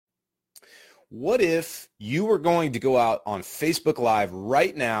What if you were going to go out on Facebook Live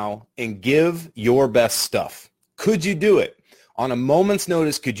right now and give your best stuff? Could you do it? On a moment's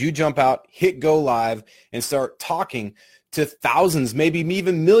notice, could you jump out, hit go live, and start talking to thousands, maybe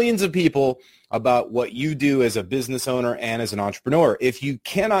even millions of people about what you do as a business owner and as an entrepreneur? If you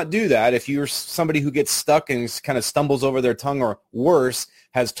cannot do that, if you're somebody who gets stuck and kind of stumbles over their tongue, or worse,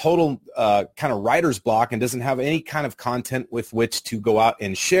 has total kind of writer's block and doesn't have any kind of content with which to go out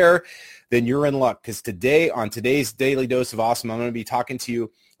and share, then you're in luck, because today, on today's Daily Dose of Awesome, I'm going to be talking to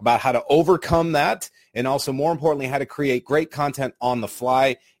you about how to overcome that, and also, more importantly, how to create great content on the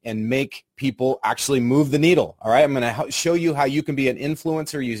fly and make people actually move the needle. All right, I'm going to show you how you can be an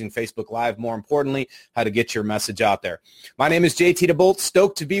influencer using Facebook Live. More importantly, how to get your message out there. My name is JT DeBolt.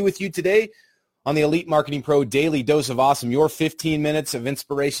 Stoked to be with you today on the Elite Marketing Pro Daily Dose of Awesome, your 15 minutes of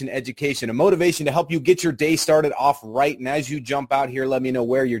inspiration, education, and motivation to help you get your day started off right. And as you jump out here, let me know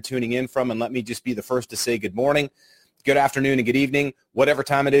where you're tuning in from, and let me just be the first to say good morning, good afternoon, and good evening, whatever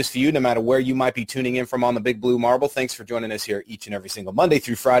time it is for you, no matter where you might be tuning in from on the Big Blue Marble. Thanks for joining us here each and every single Monday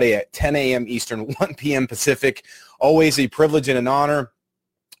through Friday at 10 a.m. Eastern, 1 p.m. Pacific. Always a privilege and an honor.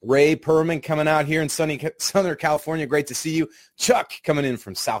 Ray Perman coming out here in sunny Southern California. Great to see you. Chuck coming in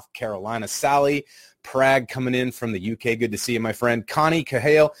from South Carolina. Sally Prague coming in from the UK. Good to see you, my friend. Connie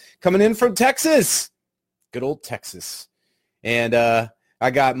Cahale coming in from Texas. Good old Texas. And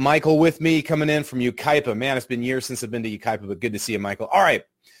I got Michael with me coming in from Yucaipa. Man, it's been years since I've been to Yucaipa, but good to see you, Michael. All right.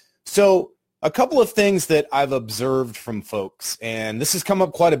 So a couple of things that I've observed from folks, and this has come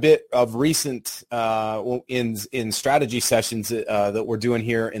up quite a bit of recent in strategy sessions that we're doing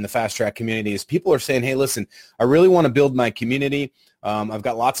here in the Fast Track community, is people are saying, hey, listen, I really want to build my community. I've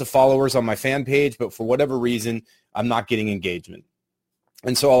got lots of followers on my fan page, but for whatever reason, I'm not getting engagement.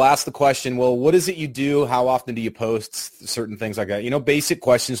 And so I'll ask the question, well, what is it you do? How often do you post? Certain things like that. You know, basic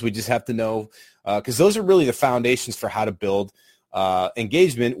questions we just have to know, because those are really the foundations for how to build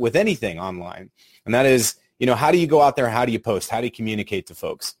engagement with anything online. And that is, you know, how do you go out there? How do you post? How do you communicate to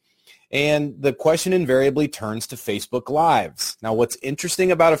folks? And the question invariably turns to Facebook Lives. Now, what's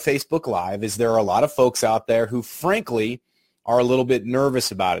interesting about a Facebook Live is there are a lot of folks out there who, frankly, are a little bit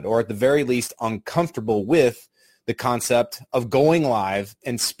nervous about it, or at the very least uncomfortable with the concept of going live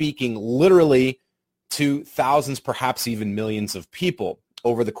and speaking literally to thousands, perhaps even millions of people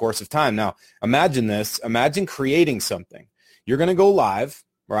over the course of time. Now, imagine this. Imagine creating something. You're going to go live,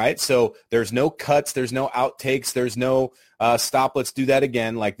 right? So there's no cuts. There's no outtakes. There's no stop, let's do that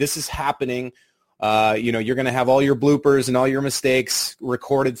again. Like, this is happening. You know, you're going to have all your bloopers and all your mistakes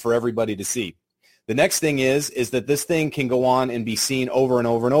recorded for everybody to see. The next thing is that this thing can go on and be seen over and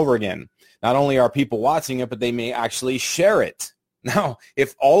over and over again. Not only are people watching it, but they may actually share it. Now,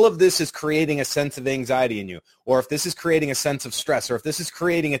 if all of this is creating a sense of anxiety in you, or if this is creating a sense of stress, or if this is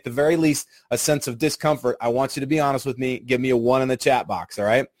creating, at the very least, a sense of discomfort, I want you to be honest with me. Give me a 1 in the chat box, all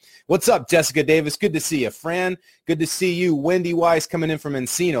right? What's up, Jessica Davis? Good to see you. Fran, good to see you. Wendy Weiss coming in from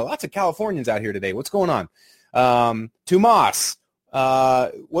Encino. Lots of Californians out here today. What's going on? Tomas,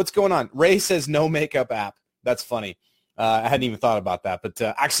 what's going on? Ray says no makeup app. That's funny. I hadn't even thought about that, but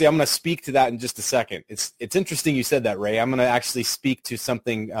actually, I'm going to speak to that in just a second. It's interesting you said that, Ray. I'm going to actually speak to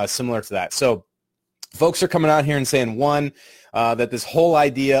something similar to that. So folks are coming out here and saying, one, that this whole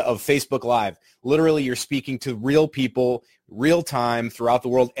idea of Facebook Live, literally you're speaking to real people, real time throughout the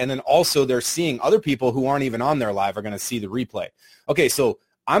world, and then also they're seeing other people who aren't even on their live are going to see the replay. Okay, so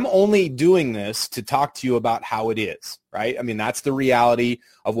I'm only doing this to talk to you about how it is, right? I mean, that's the reality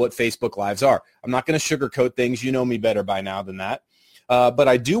of what Facebook Lives are. I'm not going to sugarcoat things. You know me better by now than that. But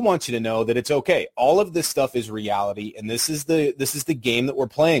I do want you to know that it's okay. All of this stuff is reality, and this is the game that we're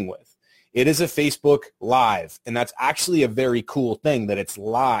playing with. It is a Facebook Live, and that's actually a very cool thing that it's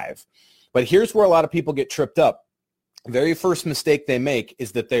live. But here's where a lot of people get tripped up. Very first mistake they make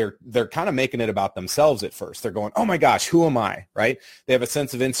is that they're kind of making it about themselves at first. They're going, oh my gosh, who am I, right? They have a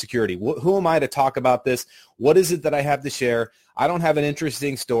sense of insecurity. Who am I to talk about this? What is it that I have to share? I don't have an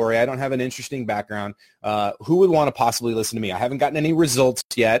interesting story. I don't have an interesting background. Who would want to possibly listen to me? I haven't gotten any results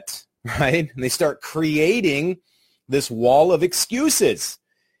yet, right? And they start creating this wall of excuses.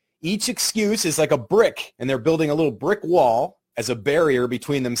 Each excuse is like a brick, and they're building a little brick wall as a barrier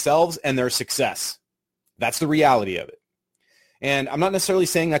between themselves and their success. That's the reality of it. And I'm not necessarily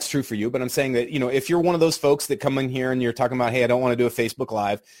saying that's true for you, but I'm saying that, you know, if you're one of those folks that come in here and you're talking about, hey, I don't want to do a Facebook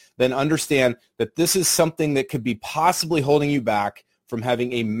Live, then understand that this is something that could be possibly holding you back from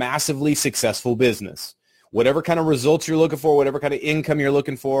having a massively successful business. Whatever kind of results you're looking for, whatever kind of income you're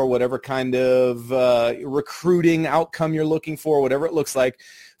looking for, whatever kind of recruiting outcome you're looking for, whatever it looks like,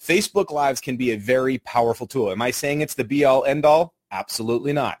 Facebook Lives can be a very powerful tool. Am I saying it's the be-all, end-all?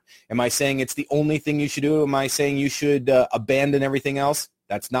 Absolutely not. Am I saying it's the only thing you should do? Am I saying you should abandon everything else?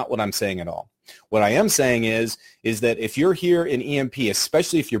 That's not what I'm saying at all. What I am saying is that if you're here in EMP,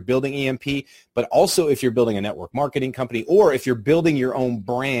 especially if you're building EMP, but also if you're building a network marketing company, or if you're building your own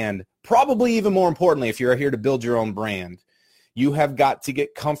brand, probably even more importantly, if you're here to build your own brand, you have got to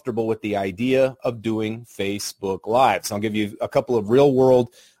get comfortable with the idea of doing Facebook Live. So I'll give you a couple of real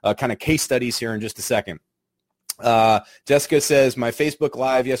world kind of case studies here in just a second. Jessica says, my Facebook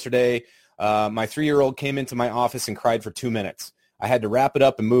Live yesterday, my 3-year-old came into my office and cried for 2 minutes. I had to wrap it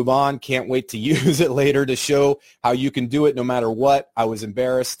up and move on. Can't wait to use it later to show how you can do it no matter what. I was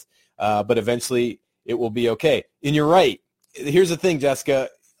embarrassed, but eventually it will be okay. And you're right. Here's the thing, Jessica.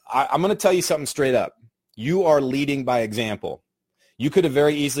 I'm going to tell you something straight up. You are leading by example. You could have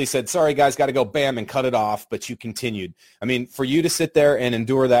very easily said, sorry, guys, got to go, bam, and cut it off, but you continued. I mean, for you to sit there and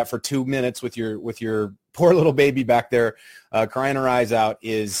endure that for 2 minutes with your poor little baby back there crying her eyes out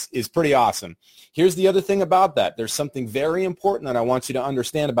is pretty awesome. Here's the other thing about that. There's something very important that I want you to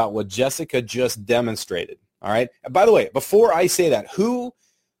understand about what Jessica just demonstrated, all right? And by the way, before I say that, who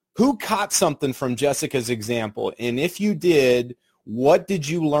caught something from Jessica's example? And if you did, what did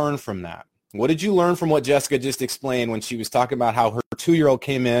you learn from that? What did you learn from what Jessica just explained when she was talking about how her 2-year-old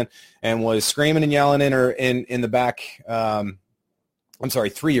came in and was screaming and yelling in the back?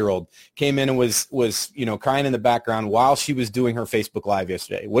 3-year-old came in and was crying in the background while she was doing her Facebook Live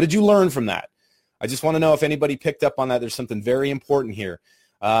yesterday. What did you learn from that? I just want to know if anybody picked up on that. There's something very important here.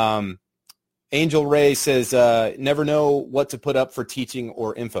 Angel Ray says, never know what to put up for teaching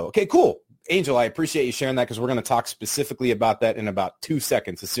or info. Okay, cool. Angel, I appreciate you sharing that because we're going to talk specifically about that in about 2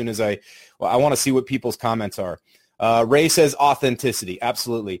 seconds as soon as I want to see what people's comments are. Ray says authenticity.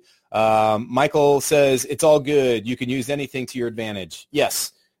 Absolutely. Michael says it's all good. You can use anything to your advantage.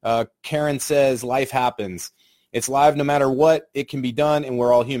 Yes. Karen says life happens. It's live no matter what. It can be done, and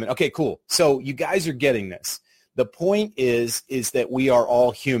we're all human. Okay, cool. So you guys are getting this. The point is that we are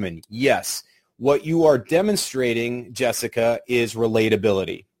all human. Yes. What you are demonstrating, Jessica, is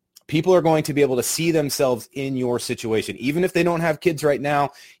relatability. People are going to be able to see themselves in your situation, even if they don't have kids right now,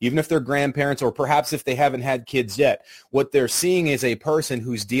 even if they're grandparents, or perhaps if they haven't had kids yet. What they're seeing is a person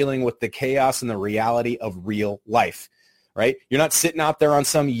who's dealing with the chaos and the reality of real life, right? You're not sitting out there on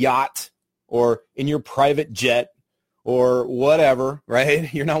some yacht or in your private jet or whatever,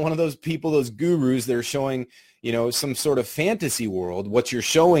 right? You're not one of those people, those gurus that are showing, some sort of fantasy world. What you're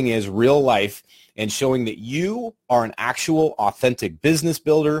showing is real life and showing that you are an actual authentic business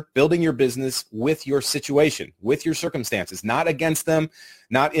builder, building your business with your situation, with your circumstances, not against them,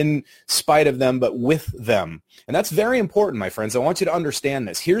 not in spite of them, but with them. And that's very important, my friends. I want you to understand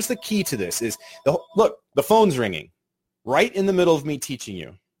this. Here's the key to this is, look, the phone's ringing right in the middle of me teaching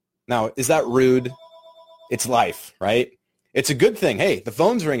you. Now, is that rude? It's life, right? It's a good thing. Hey, the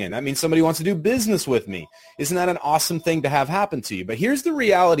phone's ringing. That means somebody wants to do business with me. Isn't that an awesome thing to have happen to you? But here's the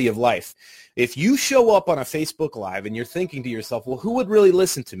reality of life. If you show up on a Facebook Live and you're thinking to yourself, well, who would really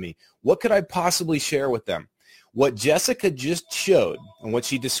listen to me? What could I possibly share with them? What Jessica just showed and what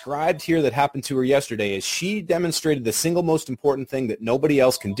she described here that happened to her yesterday is she demonstrated the single most important thing that nobody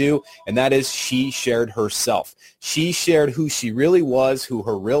else can do, and that is she shared herself. She shared who she really was, who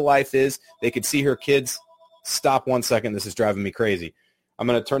her real life is. They could see her kids. Stop 1 second. This is driving me crazy. I'm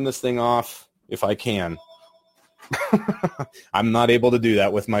going to turn this thing off if I can. I'm not able to do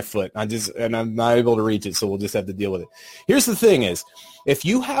that with my foot. And I'm not able to reach it, so we'll just have to deal with it. Here's the thing is, if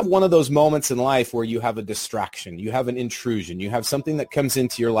you have one of those moments in life where you have a distraction, you have an intrusion, you have something that comes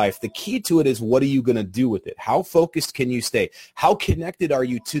into your life, the key to it is what are you going to do with it? How focused can you stay? How connected are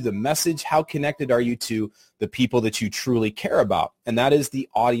you to the message? How connected are you to the people that you truly care about? And that is the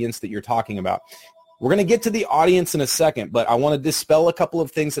audience that you're talking about. We're going to get to the audience in a second, but I want to dispel a couple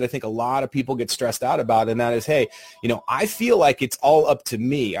of things that I think a lot of people get stressed out about, and that is, hey, I feel like it's all up to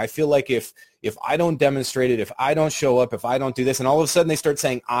me. I feel like if I don't demonstrate it, if I don't show up, if I don't do this, and all of a sudden they start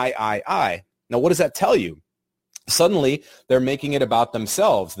saying, I. Now, what does that tell you? Suddenly, they're making it about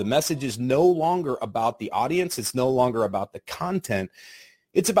themselves. The message is no longer about the audience. It's no longer about the content.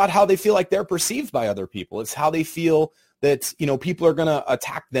 It's about how they feel like they're perceived by other people. It's how they feel that, people are going to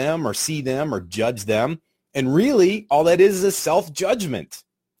attack them or see them or judge them. And really, all that is a self-judgment.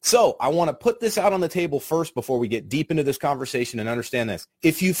 So I want to put this out on the table first before we get deep into this conversation and understand this.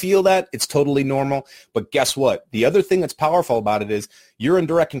 If you feel that, it's totally normal. But guess what? The other thing that's powerful about it is you're in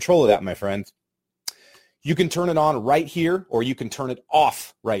direct control of that, my friend. You can turn it on right here, or you can turn it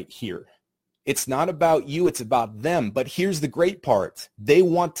off right here. It's not about you, it's about them. But here's the great part. They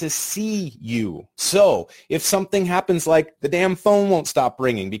want to see you. So if something happens like the damn phone won't stop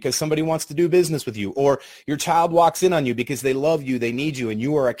ringing because somebody wants to do business with you, or your child walks in on you because they love you, they need you, and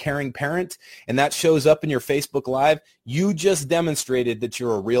you are a caring parent, and that shows up in your Facebook Live, you just demonstrated that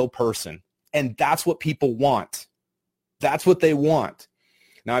you're a real person. And that's what people want. That's what they want.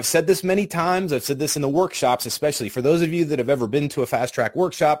 Now, I've said this many times. I've said this in the workshops, especially for those of you that have ever been to a Fast Track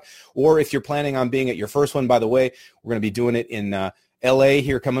workshop, or if you're planning on being at your first one. By the way, we're going to be doing it in LA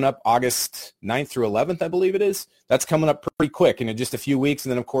here coming up August 9th through 11th, I believe it is. That's coming up pretty quick in just a few weeks.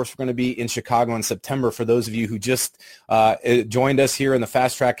 And then, of course, we're going to be in Chicago in September for those of you who just joined us here in the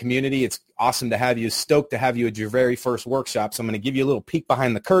Fast Track community. It's awesome to have you, stoked to have you at your very first workshop. So I'm going to give you a little peek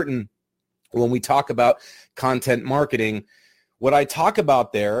behind the curtain when we talk about content marketing. What I talk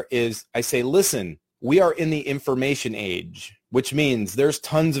about there is I say, listen, we are in the information age, which means there's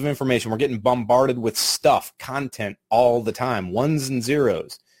tons of information. We're getting bombarded with stuff, content all the time, ones and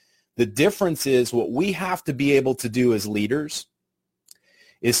zeros. The difference is what we have to be able to do as leaders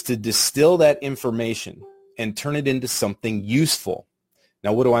is to distill that information and turn it into something useful.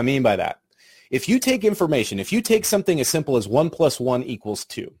 Now, what do I mean by that? If you take information, if you take something as simple as 1 + 1 =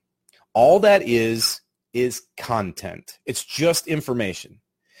 2, all that is content. It's just information.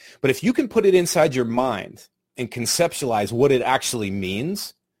 But if you can put it inside your mind and conceptualize what it actually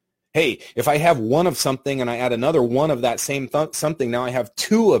means, hey, if I have one of something and I add another one of that same something, now I have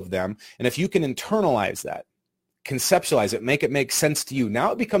two of them. And if you can internalize that, conceptualize it, make it make sense to you,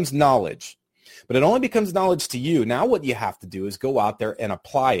 now it becomes knowledge. But it only becomes knowledge to you. Now what you have to do is go out there and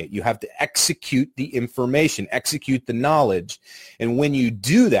apply it. You have to execute the information, execute the knowledge. And when you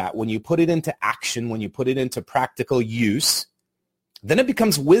do that, when you put it into action, when you put it into practical use, then it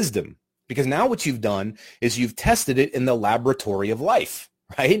becomes wisdom. Because now what you've done is you've tested it in the laboratory of life,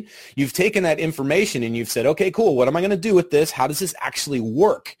 right? You've taken that information and you've said, okay, cool. What am I going to do with this? How does this actually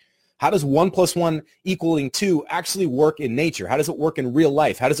work? How does 1 + 1 = 2 actually work in nature? How does it work in real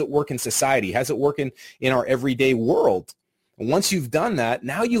life? How does it work in society? How does it work in our everyday world? And once you've done that,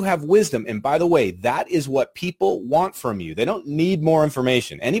 now you have wisdom. And by the way, that is what people want from you. They don't need more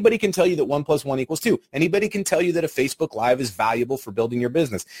information. Anybody can tell you that 1 + 1 = 2. Anybody can tell you that a Facebook Live is valuable for building your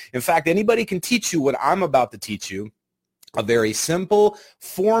business. In fact, anybody can teach you what I'm about to teach you, a very simple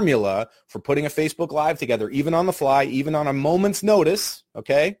formula for putting a Facebook Live together, even on the fly, even on a moment's notice,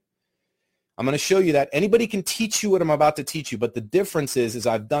 okay? I'm going to show you that. Anybody can teach you what I'm about to teach you, but the difference is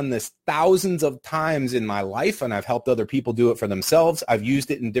I've done this thousands of times in my life, and I've helped other people do it for themselves. I've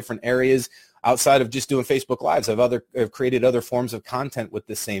used it in different areas outside of just doing Facebook Lives. I've created other forms of content with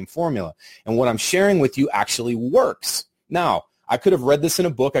the same formula. And what I'm sharing with you actually works. Now, I could have read this in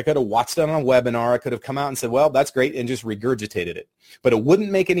a book. I could have watched it on a webinar. I could have come out and said, well, that's great, and just regurgitated it. But it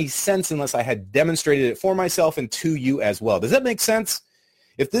wouldn't make any sense unless I had demonstrated it for myself and to you as well. Does that make sense?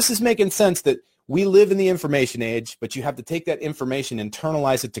 If this is making sense that we live in the information age, but you have to take that information,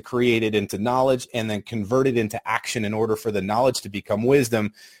 internalize it to create it into knowledge, and then convert it into action in order for the knowledge to become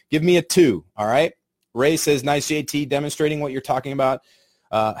wisdom, give me a 2, all right? Ray says, nice, JT, demonstrating what you're talking about,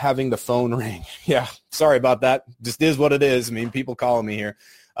 having the phone ring. Yeah, sorry about that. Just is what it is. I mean, people calling me here.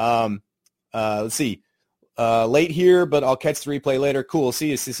 Let's see. Late here, but I'll catch the replay later. Cool. See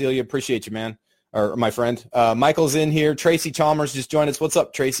you, Cecilia. Appreciate you, man. Or my friend. Michael's in here. Tracy Chalmers just joined us. What's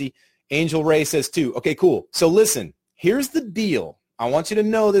up, Tracy? Angel Ray says 2. Okay, cool. So listen, here's the deal. I want you to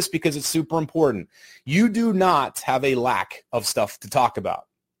know this because it's super important. You do not have a lack of stuff to talk about.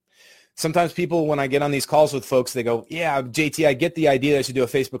 Sometimes people, when I get on these calls with folks, they go, yeah, JT, I get the idea that I should do a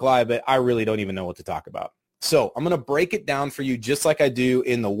Facebook Live, but I really don't even know what to talk about. So I'm going to break it down for you just like I do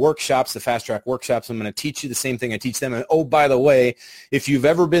in the workshops, the Fast Track workshops. I'm going to teach you the same thing I teach them. And oh, by the way, if you've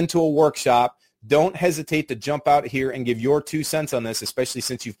ever been to a workshop, don't hesitate to jump out here and give your 2 cents on this, especially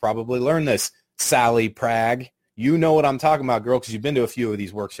since you've probably learned this. Sally Prag, you know what I'm talking about, girl, because you've been to a few of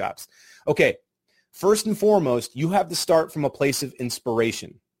these workshops. Okay, first and foremost, you have to start from a place of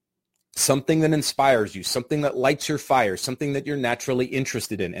inspiration. Something that inspires you, something that lights your fire, something that you're naturally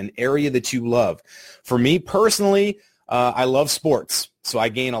interested in, an area that you love. For me personally, I love sports. So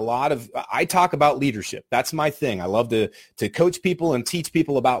I talk about leadership. That's my thing. I love to coach people and teach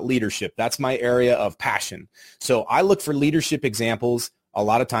people about leadership. That's my area of passion. So I look for leadership examples a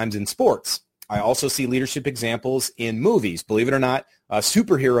lot of times in sports. I also see leadership examples in movies. Believe it or not,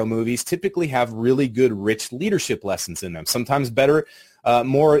 superhero movies typically have really good, rich leadership lessons in them. Sometimes better,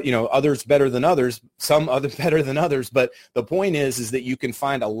 others better than others, some other better than others. But the point is that you can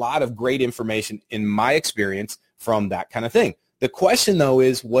find a lot of great information, in my experience, from that kind of thing. The question, though,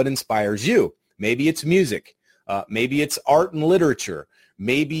 is what inspires you? Maybe it's music. Maybe it's art and literature.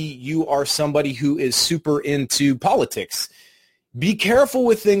 Maybe you are somebody who is super into politics. Be careful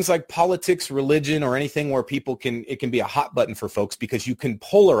with things like politics, religion, or anything where it can be a hot button for folks, because you can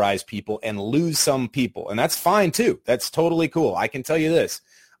polarize people and lose some people. And that's fine too. That's totally cool. I can tell you this.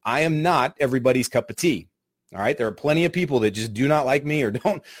 I am not everybody's cup of tea. All right. There are plenty of people that just do not like me or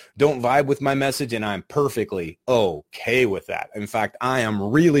don't vibe with my message, and I'm perfectly okay with that. In fact, I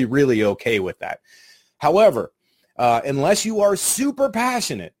am really, really okay with that. However, unless you are super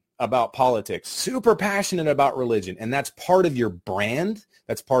passionate about politics, super passionate about religion, and that's part of your brand,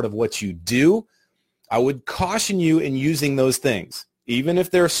 that's part of what you do, I would caution you in using those things. Even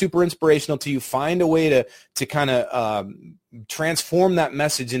if they're super inspirational to you, find a way to kind of transform that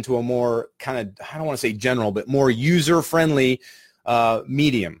message into a more kind of, I don't want to say general, but more user-friendly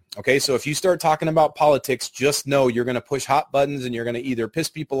medium. Okay, so if you start talking about politics, just know you're going to push hot buttons, and you're going to either piss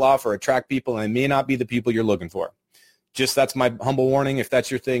people off or attract people, and it may not be the people you're looking for. Just, that's my humble warning. If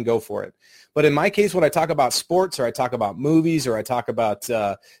that's your thing, go for it. But in my case, when I talk about sports, or I talk about movies, or I talk about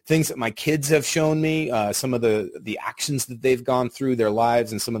things that my kids have shown me, some of the actions that they've gone through their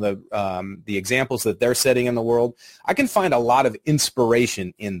lives, and some of the examples that they're setting in the world, I can find a lot of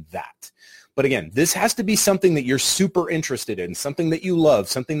inspiration in that. But again, this has to be something that you're super interested in, something that you love,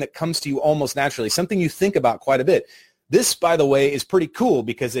 something that comes to you almost naturally, something you think about quite a bit. This, by the way, is pretty cool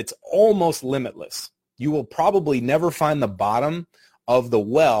because it's almost limitless. You will probably never find the bottom of the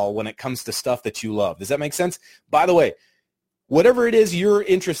well when it comes to stuff that you love. Does that make sense? By the way, whatever it is you're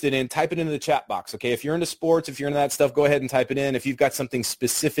interested in, type it into the chat box, okay? If you're into sports, if you're into that stuff, go ahead and type it in. If you've got something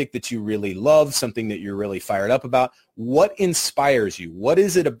specific that you really love, something that you're really fired up about, what inspires you? What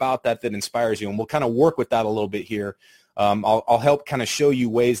is it about that inspires you? And we'll kind of work with that a little bit here. I'll help kind of show you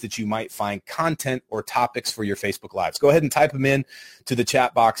ways that you might find content or topics for your Facebook Lives. Go ahead and type them in to the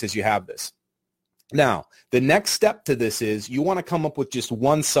chat box as you have this. Now, the next step to this is you want to come up with just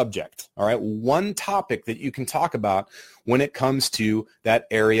one subject, all right, one topic that you can talk about when it comes to that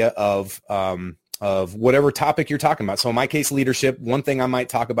area of whatever topic you're talking about. So in my case, leadership, one thing I might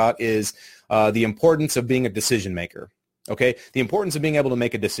talk about is the importance of being a decision maker, okay, the importance of being able to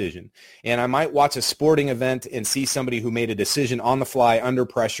make a decision. And I might watch a sporting event and see somebody who made a decision on the fly under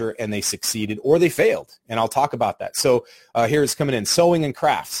pressure, and they succeeded or they failed, and I'll talk about that. So here it's coming in: sewing and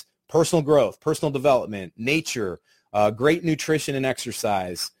crafts, personal growth, personal development, nature, great nutrition and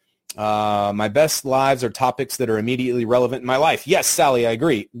exercise. My best lives are topics that are immediately relevant in my life. Yes, Sally, I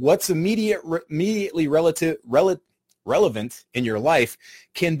agree. What's immediately relevant in your life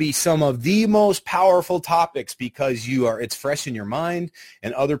can be some of the most powerful topics, because it's fresh in your mind,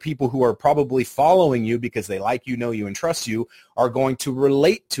 and other people who are probably following you because they like you, know you, and trust you are going to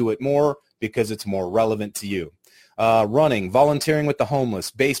relate to it more because it's more relevant to you. Running, volunteering with the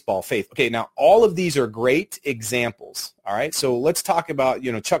homeless, baseball, faith. Okay, now all of these are great examples, all right? So let's talk about,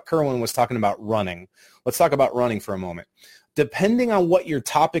 Chuck Kerwin was talking about running. Let's talk about running for a moment. Depending on what your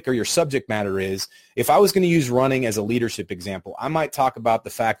topic or your subject matter is, if I was going to use running as a leadership example, I might talk about the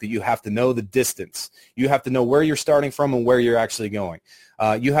fact that you have to know the distance. You have to know where you're starting from and where you're actually going.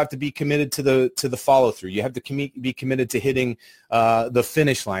 You have to be committed to the follow-through. You have to be committed to hitting the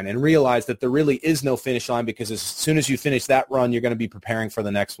finish line, and realize that there really is no finish line, because as soon as you finish that run, you're going to be preparing for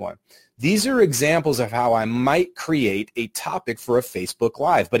the next one. These are examples of how I might create a topic for a Facebook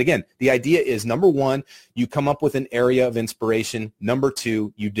Live. But again, the idea is, number one, you come up with an area of inspiration. Number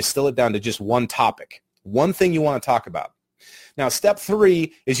two, you distill it down to just one topic, one thing you want to talk about. Now, step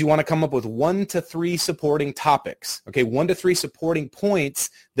 3 is you want to come up with 1 to 3 supporting topics, okay, 1 to 3 supporting points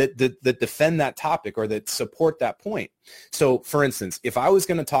that defend that topic or that support that point. So, for instance, if I was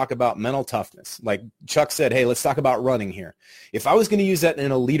going to talk about mental toughness, like Chuck said, hey, let's talk about running here. If I was going to use that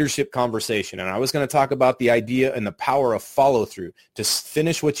in a leadership conversation, and I was going to talk about the idea and the power of follow-through to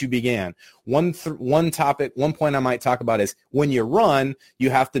finish what you began, one point I might talk about is, when you run, you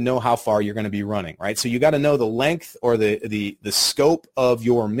have to know how far you're going to be running, right? So you got to know the length or the scope of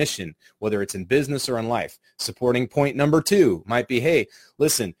your mission, whether it's in business or in life. Supporting point number 2 might be, hey,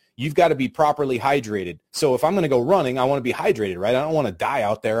 listen, you've got to be properly hydrated. So if I'm going to go running, I want to be hydrated, right? I don't want to die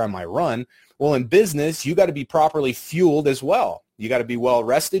out there on my run. Well, in business, you got to be properly fueled as well. You got to be well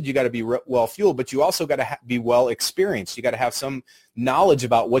rested. You got to be well fueled, but you also got to be well experienced. You got to have some knowledge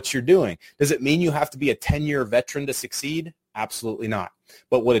about what you're doing. Does it mean you have to be a 10-year veteran to succeed? Absolutely not.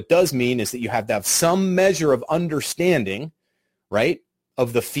 But what it does mean is that you have to have some measure of understanding, right,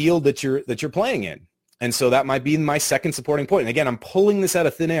 of the field that you're playing in. And so that might be my second supporting point. And again, I'm pulling this out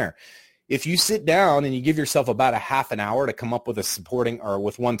of thin air. If you sit down and you give yourself about a half an hour to come up with a supporting, or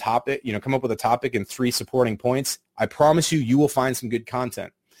with one topic, come up with a topic and 3 supporting points, I promise you will find some good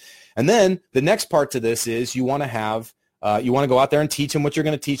content. And then the next part to this is you want to have You want to go out there and teach them what you're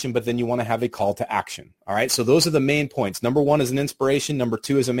going to teach them, but then you want to have a call to action. All right. So those are the main points. Number 1 is an inspiration. Number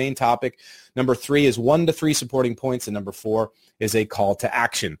 2 is a main topic. Number 3 is 1 to 3 supporting points. And number 4 is a call to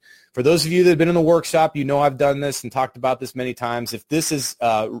action. For those of you that have been in the workshop, you know I've done this and talked about this many times. If this is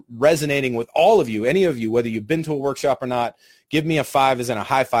resonating with all of you, any of you, whether you've been to a workshop or not, give me a 5 as in a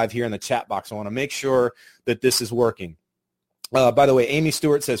high five here in the chat box. I want to make sure that this is working. By the way, Amy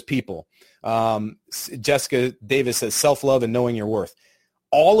Stewart says people. Jessica Davis says self-love and knowing your worth.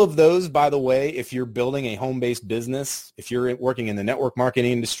 All of those, by the way, if you're building a home-based business, if you're working in the network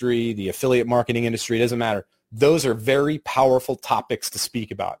marketing industry, the affiliate marketing industry, it doesn't matter. Those are very powerful topics to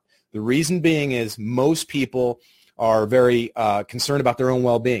speak about. The reason being is most people are very concerned about their own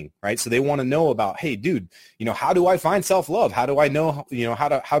well-being, right? So they want to know about, hey, dude, how do I find self-love? How do I know,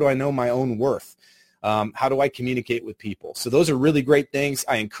 how do I know my own worth? How do I communicate with people? So those are really great things.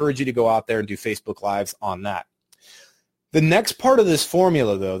 I encourage you to go out there and do Facebook Lives on that. The next part of this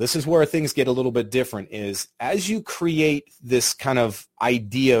formula, though, this is where things get a little bit different, is as you create this kind of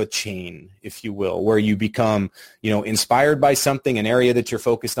idea chain, if you will, where you become, inspired by something, an area that you're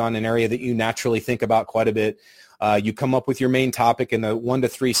focused on, an area that you naturally think about quite a bit. You come up with your main topic and the 1 to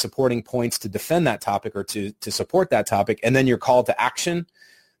 3 supporting points to defend that topic or to support that topic, and then your call to action.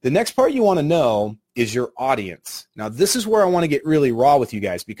 The next part you want to know is your audience. Now, this is where I want to get really raw with you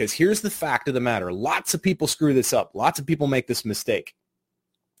guys, because here's the fact of the matter. Lots of people screw this up. Lots of people make this mistake.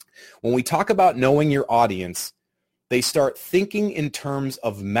 When we talk about knowing your audience, they start thinking in terms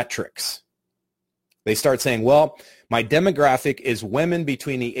of metrics. They start saying, well, my demographic is women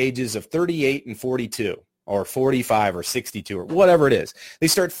between the ages of 38 and 42 or 45 or 62 or whatever it is. They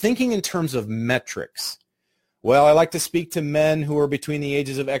start thinking in terms of metrics. Well, I like to speak to men who are between the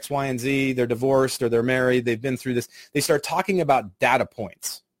ages of X, Y, and Z. They're divorced or they're married. They've been through this. They start talking about data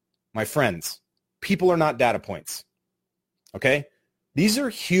points. My friends, people are not data points. Okay? These are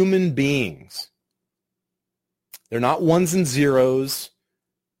human beings. They're not ones and zeros.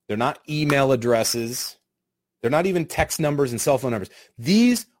 They're not email addresses. They're not even text numbers and cell phone numbers.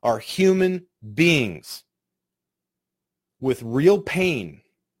 These are human beings with real pain.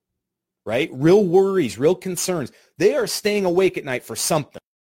 Right? Real worries, real concerns. They are staying awake at night for something.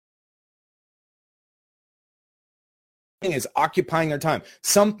 Something is occupying their time.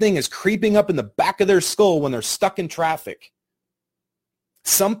 Something is creeping up in the back of their skull when they're stuck in traffic.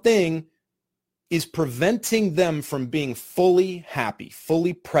 Something is preventing them from being fully happy,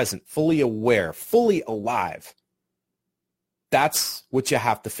 fully present, fully aware, fully alive. That's what you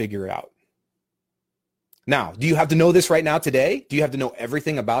have to figure out. Now, do you have to know this right now today? Do you have to know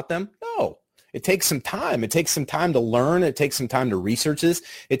everything about them? No. It takes some time. It takes some time to learn. It takes some time to research this.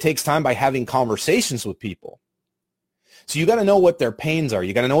 It takes time by having conversations with people. So you got to know what their pains are.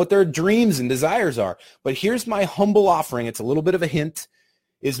 You got to know what their dreams and desires are. But here's my humble offering. It's a little bit of a hint,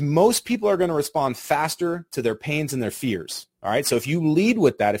 is most people are going to respond faster to their pains and their fears. All right. So if you lead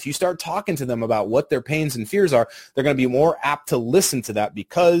with that, if you start talking to them about what their pains and fears are, they're going to be more apt to listen to that,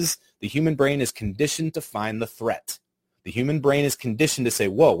 because the human brain is conditioned to find the threat. The human brain is conditioned to say,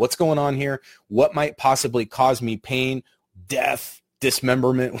 whoa, what's going on here? What might possibly cause me pain, death,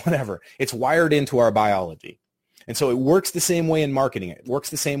 dismemberment, whatever? It's wired into our biology. And so it works the same way in marketing. It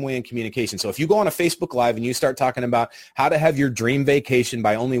works the same way in communication. So if you go on a Facebook Live and you start talking about how to have your dream vacation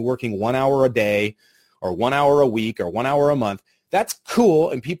by only working 1 hour a day or 1 hour a week or 1 hour a month, that's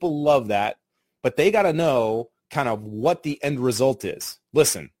cool and people love that. But they got to know kind of what the end result is.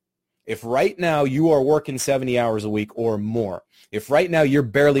 Listen, if right now you are working 70 hours a week or more, if right now you're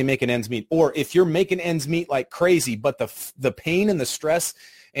barely making ends meet, or if you're making ends meet like crazy, but the pain and the stress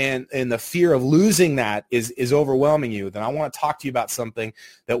and the fear of losing that is overwhelming you, then I want to talk to you about something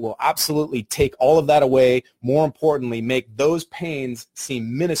that will absolutely take all of that away. More importantly, make those pains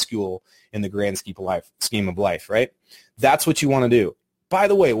seem minuscule in the grand scheme of life, right? That's what you want to do. By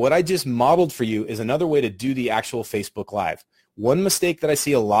the way, what I just modeled for you is another way to do the actual Facebook Live. One mistake that I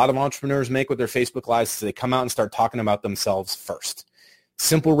see a lot of entrepreneurs make with their Facebook Lives is they come out and start talking about themselves first.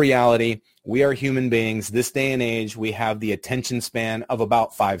 Simple reality, we are human beings. This day and age, we have the attention span of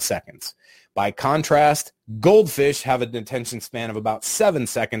about 5 seconds. By contrast, goldfish have an attention span of about 7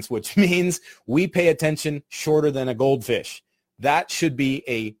 seconds, which means we pay attention shorter than a goldfish. That should be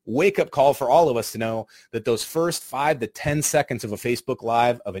a wake-up call for all of us to know that those first 5 to 10 seconds of a Facebook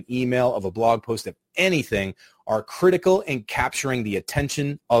Live, of an email, of a blog post, of anything are critical in capturing the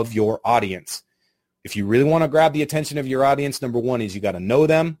attention of your audience. If you really want to grab the attention of your audience, number one is you got to know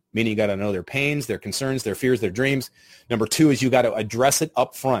them, meaning you got to know their pains, their concerns, their fears, their dreams. Number two is you got to address it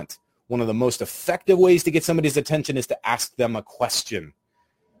up front. One of the most effective ways to get somebody's attention is to ask them a question.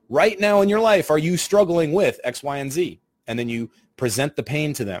 Right now in your life, are you struggling with X, Y, and Z? and then you present the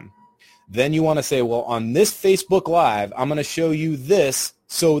pain to them. Then you want to say, well, on this Facebook Live, I'm going to show you this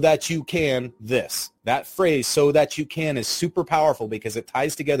so that you can this. That phrase, so that you can, is super powerful because it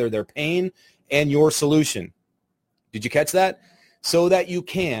ties together their pain and your solution. Did you catch that? So that you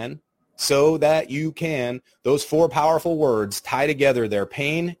can, so that you can. Those 4 powerful words tie together their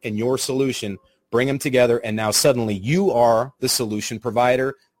pain and your solution, bring them together, and now suddenly you are the solution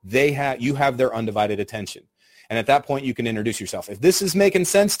provider. You have their undivided attention. And at that point, you can introduce yourself. If this is making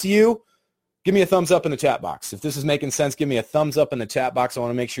sense to you, give me a thumbs up in the chat box. If this is making sense, give me a thumbs up in the chat box. I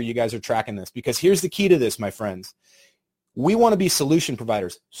want to make sure you guys are tracking this, because here's the key to this, my friends. We want to be solution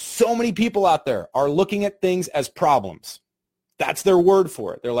providers. So many people out there are looking at things as problems. That's their word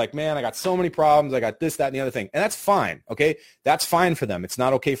for it. They're like, man, I got so many problems. I got this, that, and the other thing. And that's fine, okay? That's fine for them. It's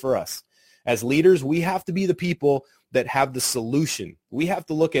not okay for us. As leaders, we have to be the people that have the solution. We have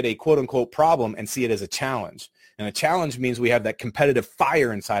to look at a quote-unquote problem and see it as a challenge. And a challenge means we have that competitive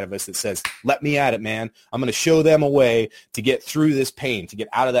fire inside of us that says, let me at it, man. I'm going to show them a way to get through this pain, to get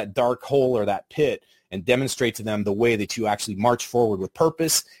out of that dark hole or that pit, and demonstrate to them the way that you actually march forward with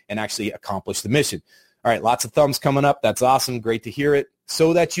purpose and actually accomplish the mission. All right, lots of thumbs coming up. That's awesome. Great to hear it.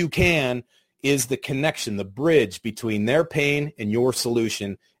 So that you can is the connection, the bridge between their pain and your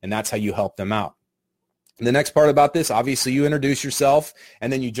solution, and that's how you help them out. The next part about this, obviously you introduce yourself,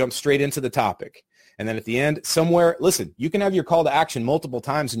 and then you jump straight into the topic. And then at the end, somewhere, listen, you can have your call to action multiple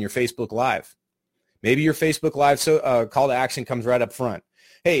times in your Facebook Live. Maybe your Facebook Live call to action comes right up front.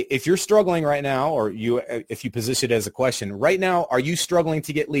 Hey, if you're struggling right now, or if you position it as a question, right now, are you struggling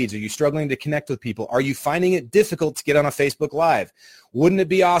to get leads? Are you struggling to connect with people? Are you finding it difficult to get on a Facebook Live? Wouldn't it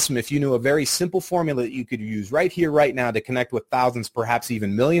be awesome if you knew a very simple formula that you could use right here, right now, to connect with thousands, perhaps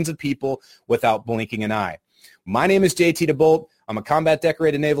even millions of people without blinking an eye? My name is JT DeBolt. I'm a combat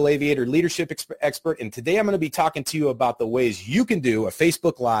decorated naval aviator leadership expert, and today I'm going to be talking to you about the ways you can do a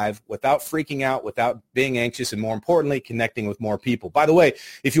Facebook Live without freaking out, without being anxious, and more importantly, connecting with more people. By the way,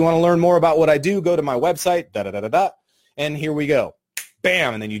 if you want to learn more about what I do, go to my website, and here we go.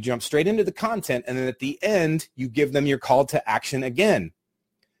 Bam, and then you jump straight into the content, and then at the end, you give them your call to action again.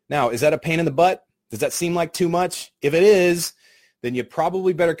 Now, is that a pain in the butt? Does that seem like too much? If it is, then you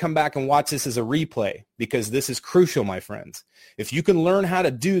probably better come back and watch this as a replay, because this is crucial, my friends. If you can learn how to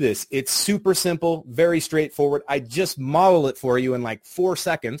do this, it's super simple, very straightforward. I just model it for you in like 4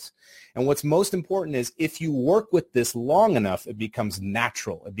 seconds. And what's most important is if you work with this long enough, it becomes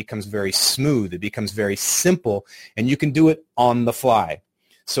natural. It becomes very smooth. It becomes very simple, and you can do it on the fly.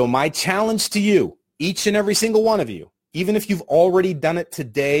 So my challenge to you, each and every single one of you, even if you've already done it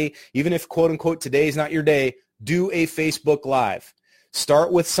today, even if quote unquote today is not your day, do a Facebook Live.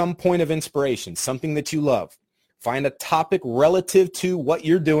 Start with some point of inspiration, something that you love. Find a topic relative to what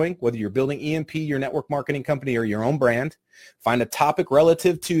you're doing, whether you're building EMP, your network marketing company, or your own brand. Find a topic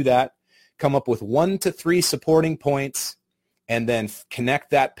relative to that. Come up with 1 to 3 supporting points, and then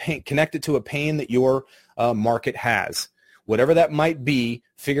connect it to a pain that your market has. Whatever that might be,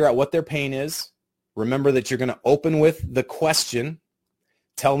 figure out what their pain is. Remember that you're going to open with the question.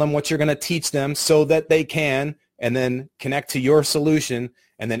 Tell them what you're going to teach them so that they can, and then connect to your solution,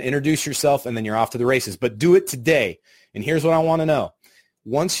 and then introduce yourself, and then you're off to the races. But do it today. And here's what I want to know.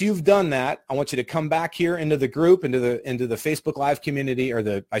 Once you've done that, I want you to come back here into the group, into the Facebook Live community, or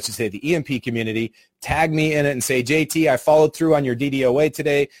the EMP community. Tag me in it and say, JT, I followed through on your DDOA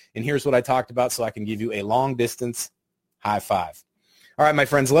today, and here's what I talked about, so I can give you a long distance high five. All right, my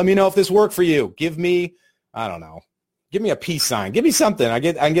friends, let me know if this worked for you. Give me, I don't know. Give me a peace sign. Give me something. I'm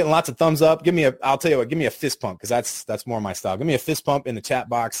getting lots of thumbs up. I'll tell you what, give me a fist pump, because that's more my style. Give me a fist pump in the chat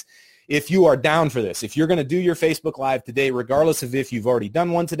box if you are down for this. If you're going to do your Facebook Live today, regardless of if you've already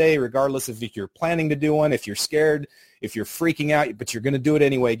done one today, regardless of if you're planning to do one, if you're scared, if you're freaking out, but you're going to do it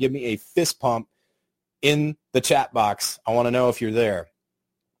anyway, give me a fist pump in the chat box. I want to know if you're there.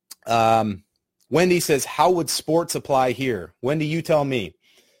 Wendy says, how would sports apply here? Wendy, you tell me.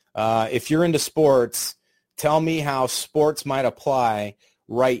 If you're into sports, tell me how sports might apply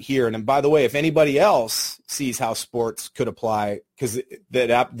right here. And by the way, if anybody else sees how sports could apply, because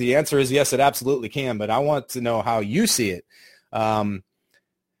the answer is yes, it absolutely can, but I want to know how you see it.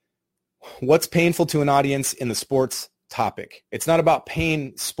 What's painful to an audience in the sports topic? It's not about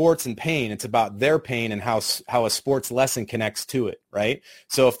pain, sports and pain. It's about their pain and how a sports lesson connects to it, right?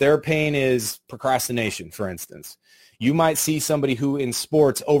 So if their pain is procrastination, for instance, you might see somebody who in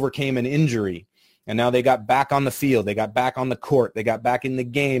sports overcame an injury, And now they got back on the field. They got back on the court. They got back in the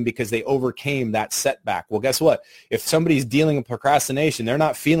game because they overcame that setback. Well, guess what? If somebody's dealing with procrastination, they're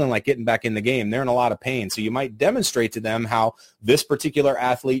not feeling like getting back in the game. They're in a lot of pain. So you might demonstrate to them how this particular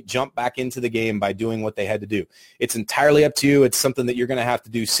athlete jumped back into the game by doing what they had to do. It's entirely up to you. It's something that you're going to have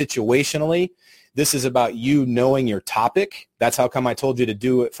to do situationally. This is about you knowing your topic. That's how come I told you to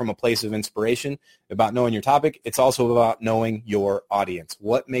do it from a place of inspiration, about knowing your topic. It's also about knowing your audience,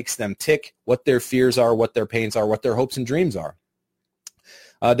 what makes them tick, what their fears are, what their pains are, what their hopes and dreams are.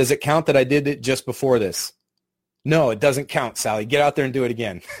 Does it count that I did it just before this? No, it doesn't count, Sally. Get out there and do it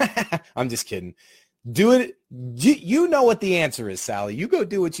again. I'm just kidding. Do it. You know what the answer is, Sally. You go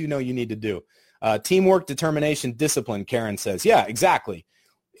do what you know you need to do. Teamwork, determination, discipline, Karen says. Yeah, exactly.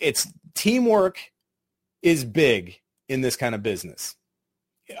 It's teamwork is big in this kind of business.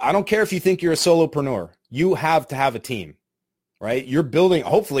 I don't care if you think you're a solopreneur. You have to have a team, right?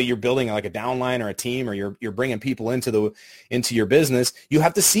 Hopefully you're building like a downline or a team, or you're bringing people into your business. You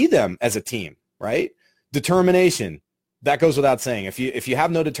have to see them as a team, right? Determination, that goes without saying. If you have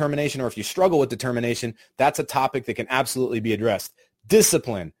no determination, or if you struggle with determination, that's a topic that can absolutely be addressed.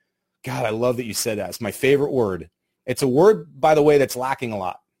 Discipline. God, I love that you said that. It's my favorite word. It's a word, by the way, that's lacking a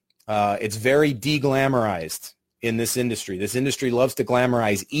lot. It's very de-glamorized in this industry. This industry loves to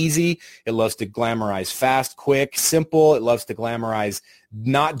glamorize easy. It loves to glamorize fast, quick, simple. It loves to glamorize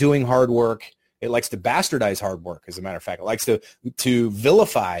not doing hard work. It likes to bastardize hard work, as a matter of fact. It likes to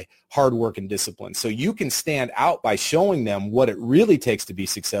vilify hard work and discipline. So you can stand out by showing them what it really takes to be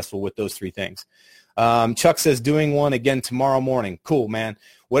successful with those three things. Chuck says, doing one again tomorrow morning. Cool, man.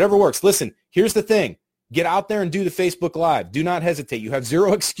 Whatever works. Listen, here's the thing. Get out there and do the Facebook Live. Do not hesitate. You have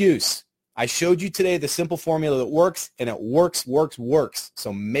zero excuse. I showed you today the simple formula that works, and it works.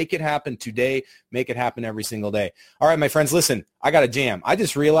 So make it happen today. Make it happen every single day. All right, my friends, listen, I got a jam. I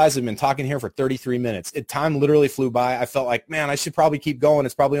just realized I've been talking here for 33 minutes. Time literally flew by. I felt like, man, I should probably keep going.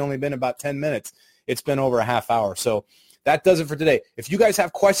 It's probably only been about 10 minutes. It's been over a half hour. So that does it for today. If you guys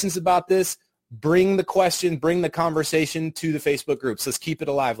have questions about this, bring the question, bring the conversation to the Facebook groups. Let's keep it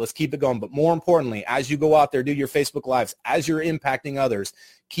alive. Let's keep it going. But more importantly, as you go out there, do your Facebook Lives, as you're impacting others,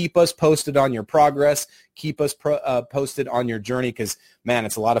 keep us posted on your progress. Keep us posted on your journey, because, man,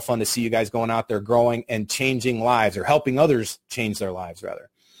 it's a lot of fun to see you guys going out there, growing and changing lives, or helping others change their lives, rather.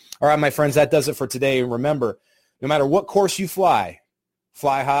 All right, my friends, that does it for today. And remember, no matter what course you fly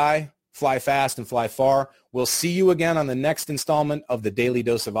high, fly fast, and fly far. We'll see you again on the next installment of the Daily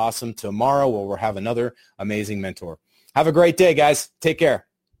Dose of Awesome tomorrow, where we'll have another amazing mentor. Have a great day, guys. Take care.